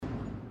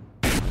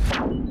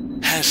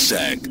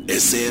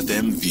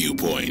#SAFM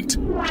Viewpoint.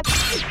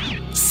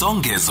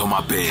 Songezo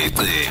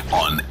Mapete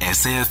on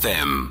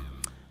SAFM.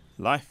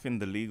 Life in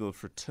the legal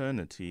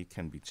fraternity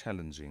can be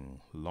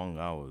challenging. Long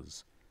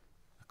hours,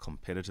 a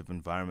competitive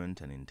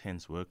environment, an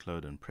intense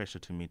workload and pressure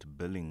to meet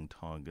billing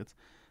targets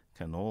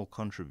can all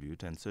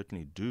contribute, and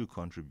certainly do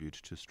contribute,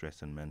 to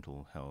stress and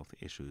mental health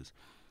issues.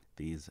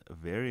 These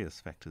various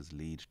factors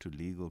lead to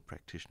legal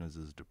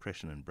practitioners'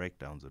 depression and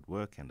breakdowns at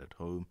work and at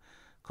home,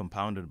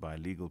 compounded by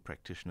legal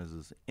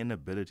practitioners'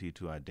 inability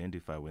to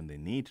identify when they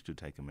need to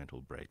take a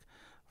mental break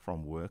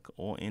from work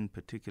or in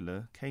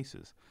particular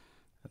cases.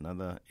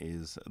 Another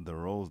is the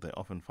roles they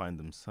often find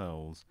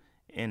themselves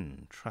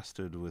in,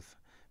 trusted with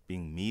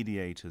being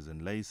mediators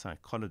and lay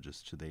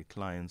psychologists to their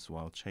clients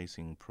while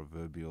chasing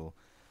proverbial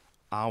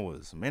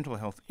hours. Mental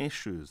health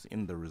issues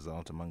in the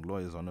result among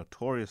lawyers are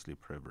notoriously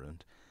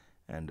prevalent,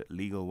 and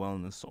legal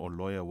wellness or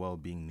lawyer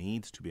well-being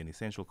needs to be an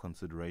essential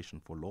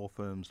consideration for law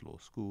firms, law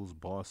schools,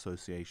 bar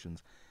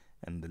associations,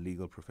 and the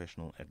legal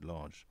professional at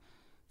large.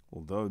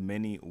 Although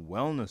many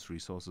wellness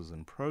resources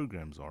and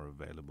programs are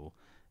available,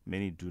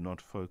 many do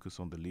not focus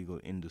on the legal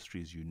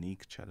industry's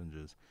unique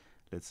challenges.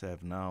 Let's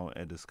have now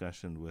a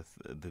discussion with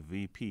the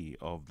VP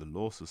of the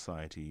Law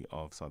Society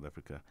of South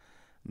Africa,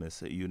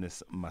 Ms.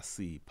 Eunice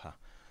Masipa.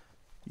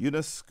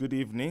 Eunice, good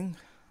evening.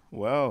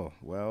 Well.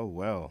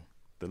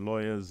 The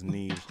lawyers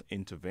need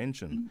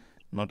intervention,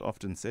 not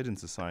often said in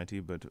society,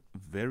 but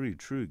very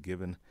true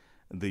given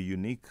the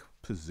unique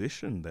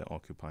position they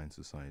occupy in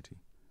society.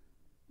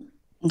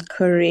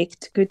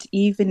 Correct. Good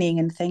evening,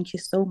 and thank you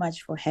so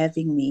much for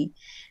having me.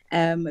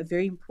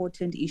 Very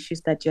important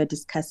issues that you're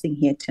discussing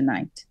here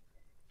tonight.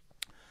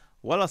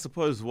 Well, I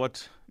suppose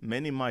what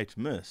many might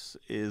miss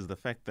is the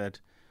fact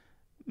that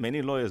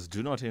many lawyers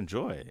do not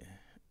enjoy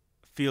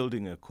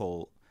fielding a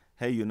call.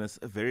 Hey, Eunice,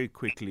 very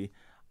quickly,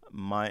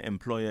 my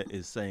employer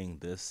is saying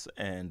this,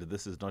 and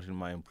this is not in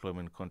my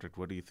employment contract.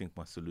 What do you think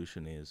my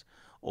solution is?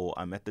 Or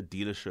I'm at the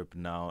dealership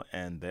now,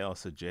 and they are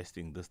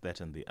suggesting this,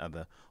 that, and the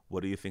other.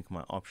 What do you think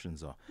my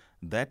options are?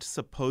 That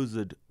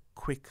supposed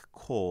quick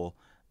call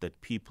that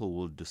people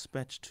will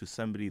dispatch to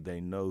somebody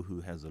they know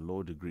who has a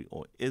law degree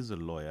or is a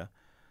lawyer,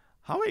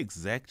 how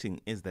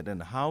exacting is that?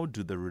 And how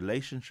do the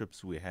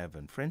relationships we have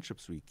and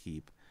friendships we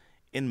keep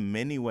in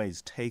many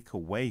ways take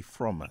away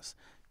from us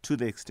to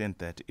the extent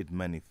that it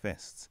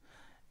manifests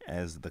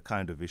as the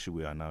kind of issue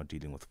we are now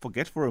dealing with?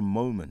 Forget for a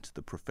moment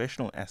the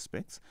professional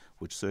aspects,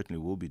 which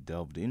certainly will be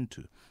delved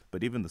into,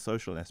 but even the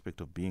social aspect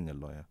of being a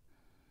lawyer.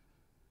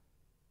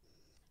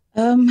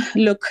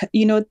 Look,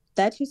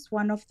 that is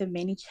one of the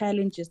many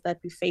challenges that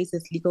we face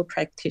as legal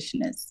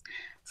practitioners.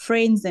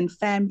 Friends and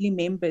family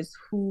members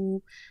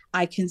who,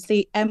 I can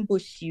say,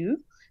 ambush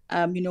you,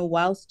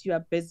 whilst you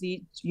are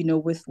busy,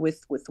 with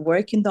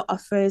work in the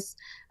office,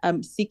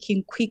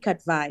 seeking quick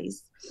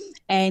advice.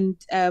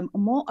 And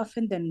more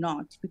often than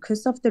not,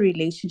 because of the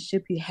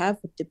relationship you have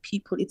with the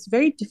people, it's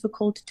very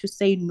difficult to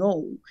say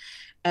no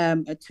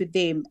to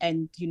them.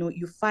 And,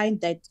 you find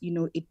that,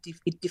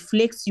 it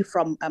deflects you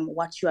from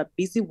what you are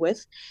busy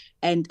with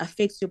and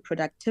affects your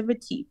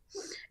productivity.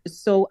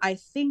 So I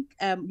think,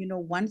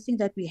 one thing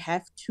that we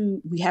have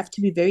to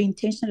be very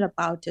intentional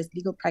about as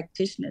legal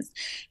practitioners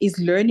is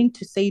learning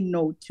to say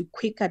no to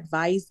quick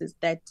advices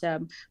that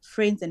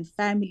friends and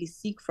family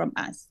seek from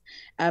us.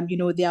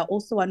 They are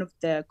also one of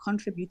the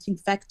contributing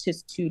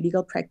factors to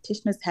legal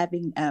practitioners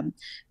having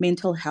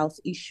mental health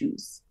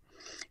issues.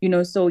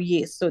 So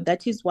yes, so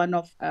that is one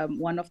of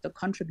the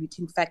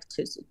contributing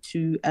factors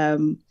to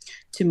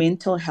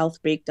mental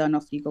health breakdown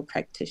of legal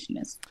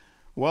practitioners.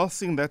 Well,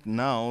 seeing that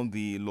now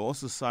the Law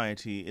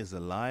Society is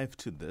alive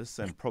to this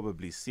and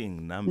probably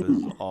seeing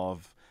numbers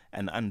of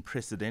an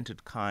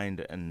unprecedented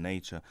kind and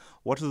nature,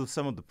 what are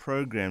some of the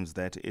programs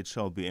that it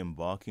shall be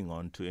embarking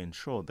on to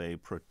ensure they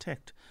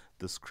protect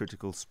this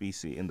critical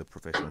species in the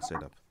professional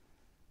setup?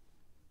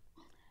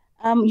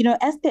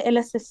 As the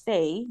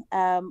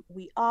LSSA,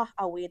 we are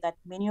aware that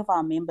many of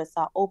our members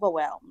are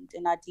overwhelmed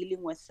and are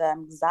dealing with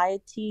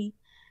anxiety,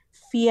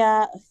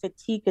 fear,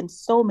 fatigue, and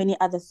so many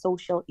other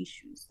social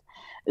issues.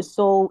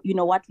 So,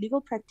 what legal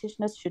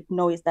practitioners should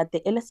know is that the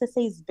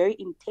LSSA is very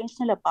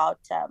intentional about,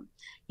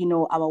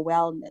 our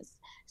wellness.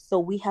 So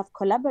we have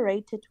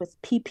collaborated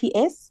with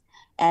PPS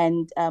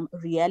and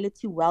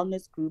Reality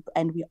Wellness Group,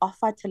 and we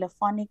offer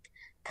telephonic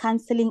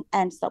counseling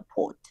and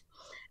support.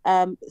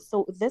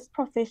 So this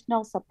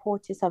professional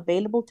support is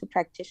available to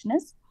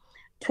practitioners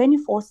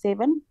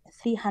 24/7,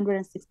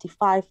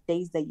 365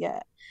 days a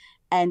year.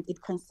 And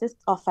it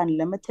consists of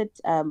unlimited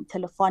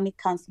telephonic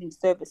counseling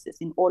services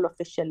in all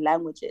official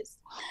languages.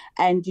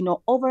 And,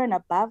 over and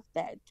above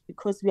that,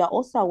 because we are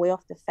also aware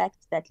of the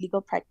fact that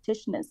legal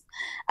practitioners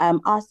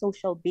are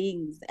social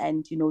beings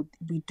and,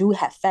 we do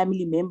have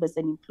family members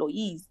and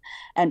employees.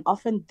 And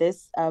often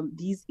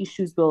these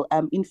issues will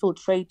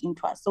infiltrate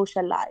into our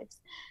social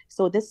lives.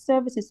 So this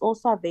service is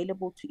also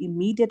available to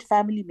immediate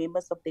family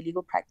members of the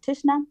legal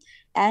practitioner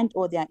and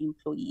or their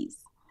employees.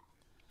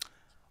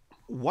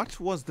 What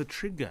was the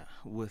trigger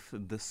with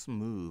this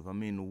move? I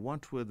mean,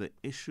 what were the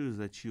issues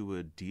that you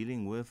were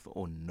dealing with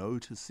or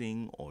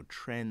noticing, or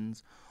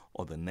trends,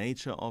 or the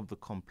nature of the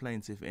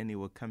complaints, if any,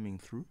 were coming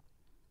through?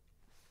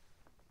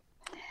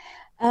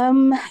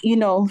 Um, you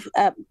know,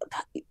 uh,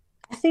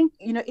 I think,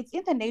 it's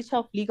in the nature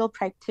of legal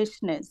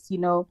practitioners,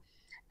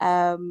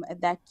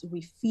 that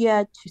we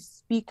fear to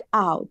speak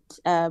out,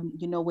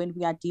 when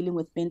we are dealing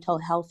with mental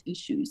health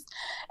issues.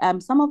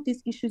 Some of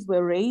these issues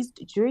were raised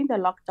during the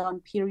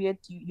lockdown period.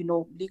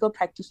 Legal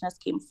practitioners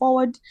came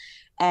forward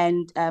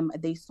and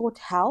they sought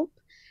help.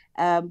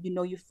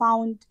 You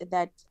found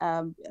that,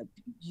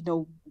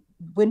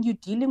 when you're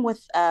dealing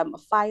with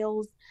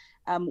files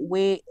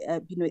where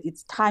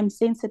it's time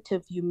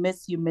sensitive, you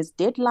miss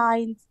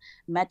deadlines,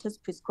 matters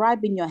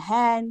prescribed in your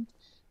hand,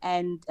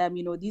 and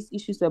these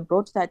issues were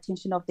brought to the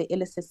attention of the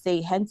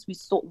LSSA. Hence, we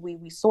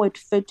saw it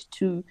fit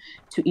to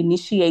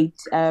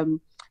initiate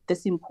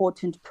this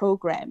important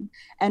program,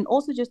 and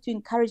also just to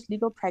encourage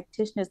legal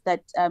practitioners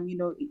that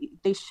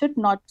they should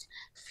not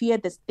fear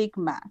the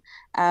stigma,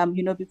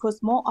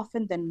 because more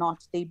often than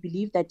not, they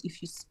believe that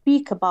if you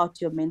speak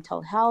about your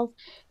mental health,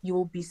 you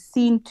will be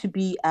seen to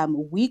be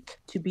weak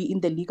to be in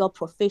the legal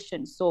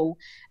profession. So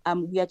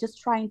we are just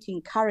trying to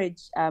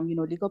encourage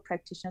legal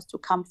practitioners to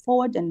come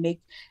forward and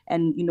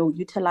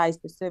utilize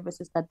the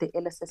services that the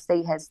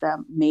LSSA has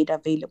made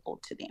available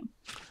to them.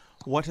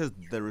 What has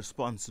the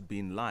response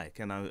been like?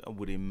 And I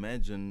would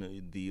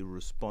imagine the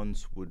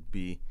response would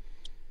be,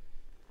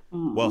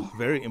 well,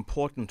 very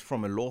important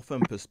from a law firm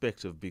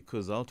perspective,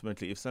 because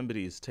ultimately, if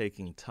somebody is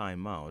taking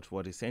time out,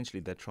 what essentially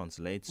that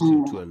translates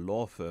to a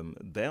law firm,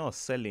 they are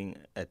selling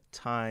a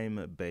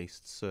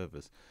time-based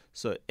service.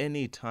 So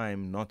any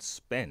time not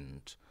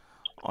spent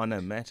on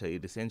a matter,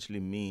 it essentially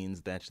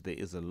means that there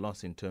is a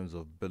loss in terms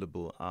of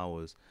billable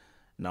hours.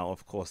 Now,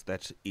 of course,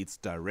 that eats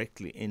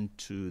directly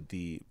into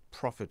the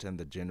profit and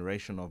the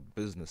generation of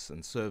business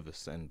and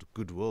service and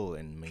goodwill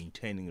and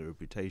maintaining a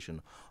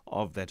reputation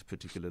of that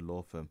particular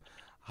law firm.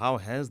 How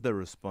has the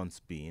response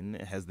been?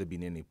 Has there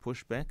been any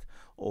pushback?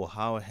 Or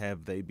how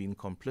have they been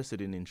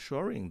complicit in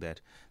ensuring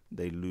that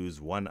they lose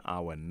 1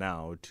 hour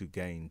now to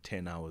gain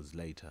 10 hours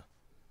later?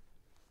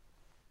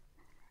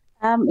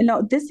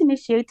 This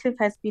initiative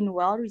has been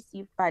well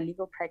received by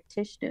legal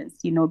practitioners,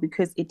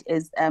 because it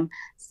is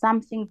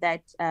something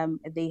that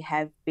they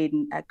have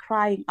been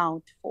crying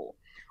out for.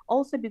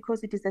 Also,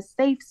 because it is a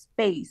safe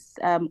space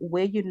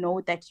where you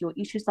know that your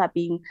issues are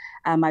being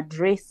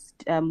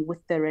addressed with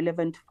the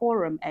relevant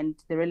forum and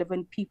the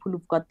relevant people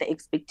who've got the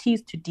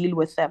expertise to deal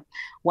with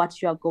what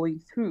you are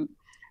going through.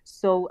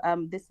 So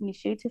this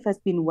initiative has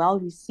been well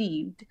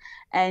received,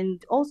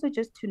 and also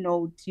just to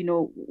note,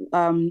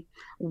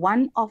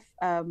 one of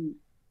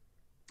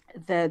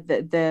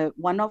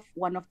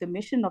one of the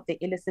mission of the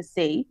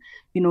LSSA,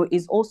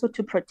 is also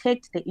to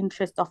protect the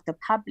interest of the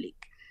public.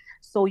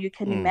 So you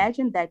can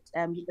imagine that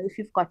if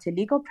you've got a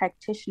legal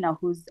practitioner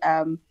who's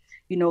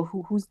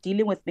who's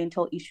dealing with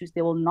mental issues,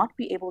 they will not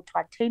be able to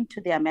attend to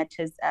their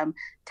matters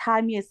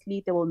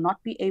timeously. They will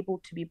not be able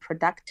to be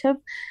productive.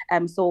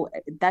 So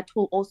that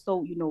will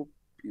also,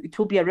 it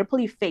will be a ripple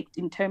effect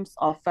in terms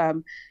of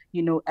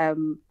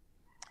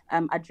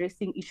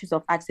addressing issues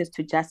of access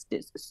to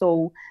justice.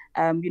 So,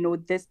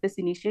 this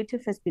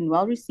initiative has been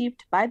well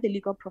received by the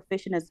legal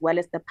profession as well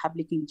as the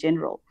public in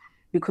general,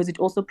 because it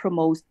also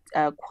promotes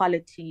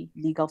quality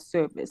legal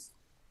service.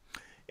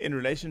 In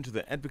relation to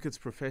the advocates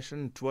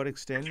profession, to what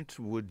extent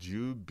would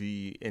you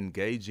be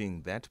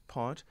engaging that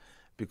part?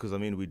 Because, I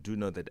mean, we do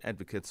know that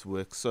advocates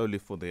work solely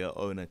for their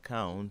own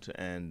account,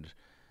 and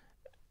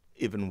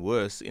even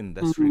worse in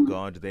this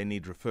regard, they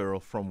need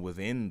referral from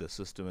within the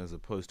system as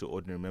opposed to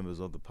ordinary members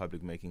of the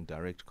public making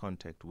direct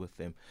contact with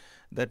them.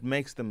 That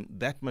makes them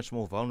that much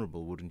more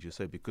vulnerable, wouldn't you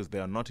say? Because they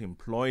are not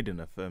employed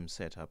in a firm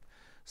setup,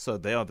 so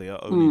they are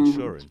their own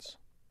insurance.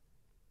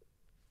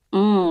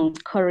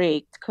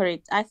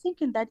 Correct. I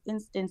think in that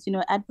instance,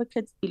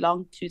 advocates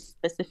belong to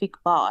specific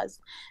bars.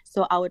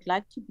 So I would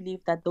like to believe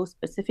that those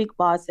specific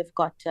bars have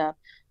got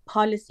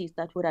policies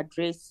that would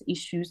address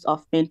issues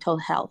of mental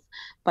health.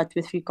 But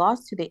with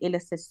regards to the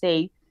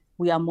LSSA,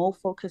 we are more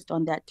focused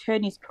on the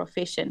attorney's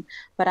profession.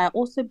 But I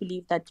also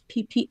believe that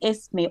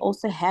PPS may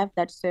also have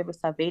that service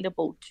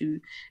available to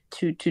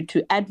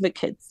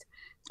advocates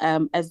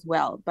as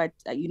well. But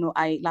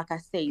I like I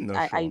said, No,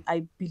 I, sure. I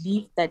I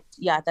believe that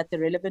that the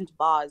relevant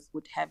bars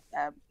would have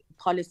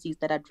policies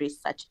that address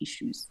such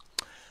issues.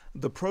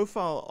 The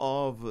profile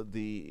of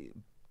the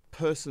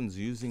persons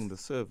using the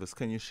service,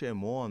 can you share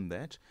more on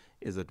that?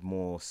 Is it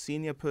more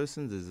senior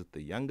persons? Is it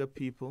the younger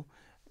people?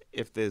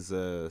 If there's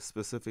a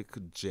specific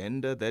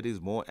gender that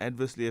is more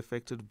adversely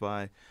affected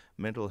by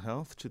mental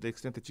health, to the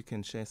extent that you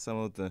can share some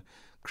of the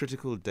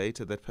critical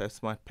data that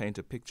perhaps might paint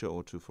a picture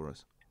or two for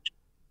us.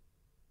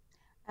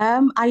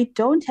 I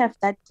don't have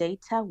that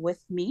data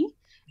with me,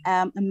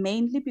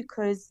 mainly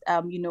because,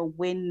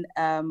 when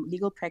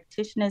legal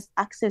practitioners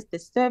access the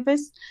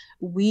service,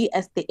 we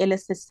as the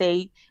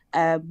LSSA,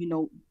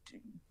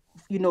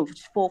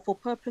 for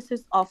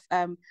purposes of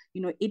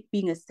it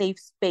being a safe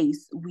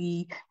space,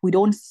 we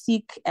don't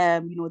seek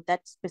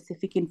that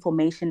specific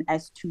information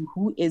as to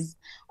who is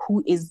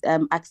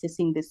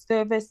accessing this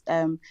service.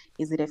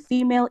 Is it a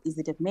female? Is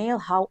it a male?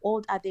 How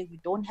old are they? We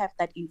don't have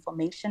that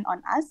information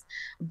on us,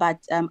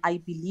 but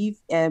I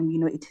believe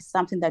it is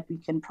something that we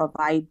can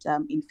provide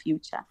in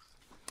future.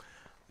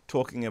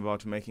 Talking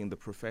about making the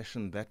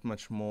profession that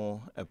much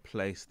more a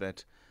place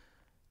that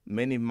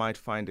many might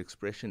find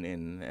expression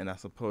in, and I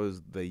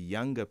suppose the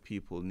younger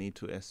people need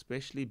to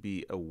especially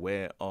be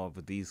aware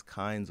of these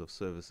kinds of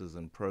services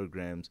and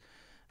programs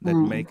that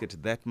make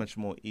it that much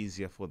more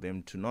easier for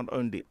them to not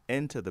only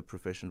enter the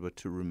profession but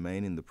to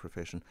remain in the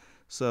profession.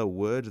 So a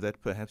word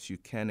that perhaps you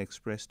can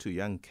express to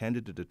young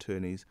candidate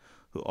attorneys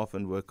who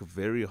often work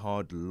very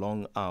hard,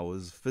 long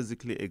hours,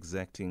 physically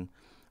exacting,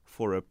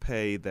 for a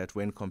pay that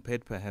when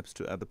compared perhaps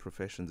to other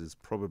professions is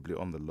probably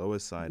on the lower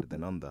side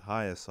than on the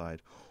higher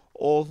side,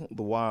 all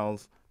the while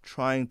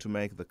trying to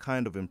make the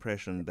kind of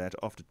impression that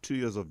after 2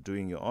 years of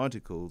doing your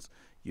articles,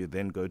 you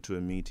then go to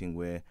a meeting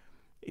where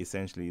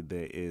essentially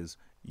there is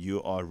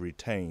you are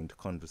retained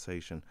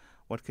conversation.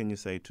 What can you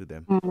say to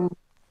them?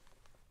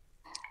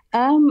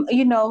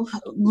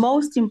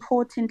 Most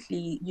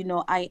importantly,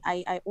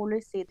 I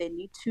always say they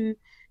need to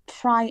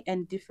try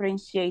and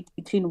differentiate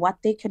between what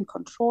they can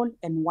control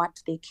and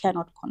what they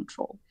cannot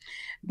control.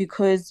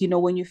 Because,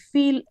 when you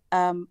feel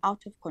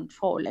out of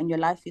control and your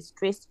life is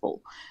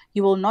stressful,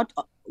 you will not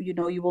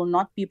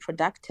be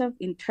productive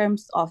in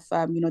terms of,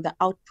 the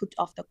output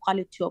of the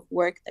quality of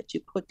work that you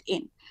put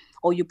in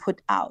or you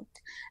put out.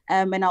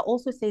 And I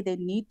also say they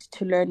need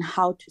to learn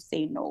how to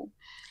say no.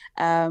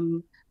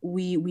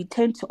 We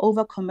tend to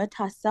overcommit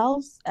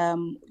ourselves,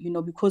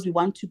 because we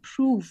want to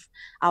prove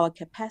our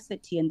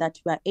capacity and that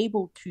we are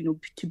able to,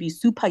 to be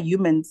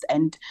superhumans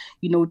and,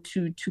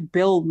 to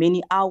bill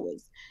many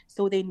hours.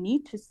 So they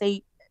need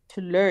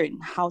to learn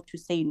how to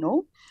say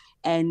no.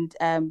 And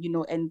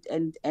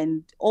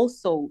and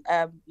also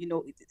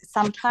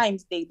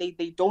sometimes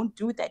they don't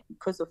do that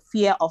because of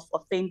fear of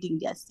offending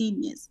their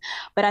seniors.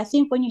 But I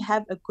think when you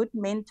have a good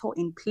mentor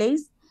in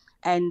place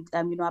and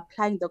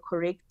applying the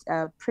correct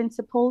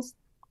principles,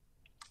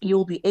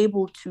 you'll be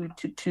able to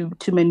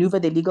maneuver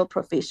the legal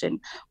profession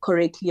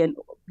correctly and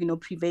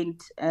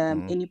prevent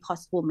any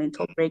possible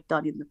mental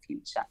breakdown in the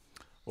future.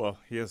 Well,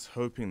 here's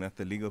hoping that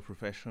the legal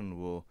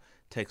profession will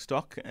take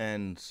stock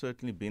and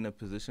certainly be in a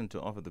position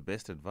to offer the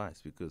best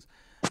advice, because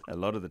a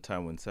lot of the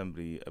time when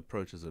somebody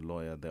approaches a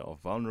lawyer, they are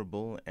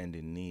vulnerable and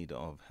in need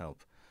of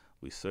help.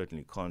 We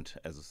certainly can't,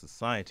 as a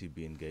society,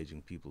 be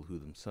engaging people who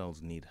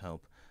themselves need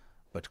help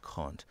but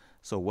can't.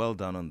 So well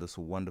done on this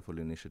wonderful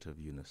initiative,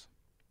 Eunice.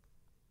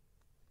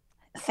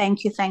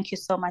 Thank you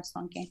so much,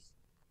 Sonke.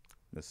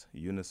 Ms.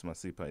 Eunice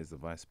Masipa is the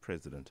Vice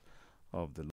President of the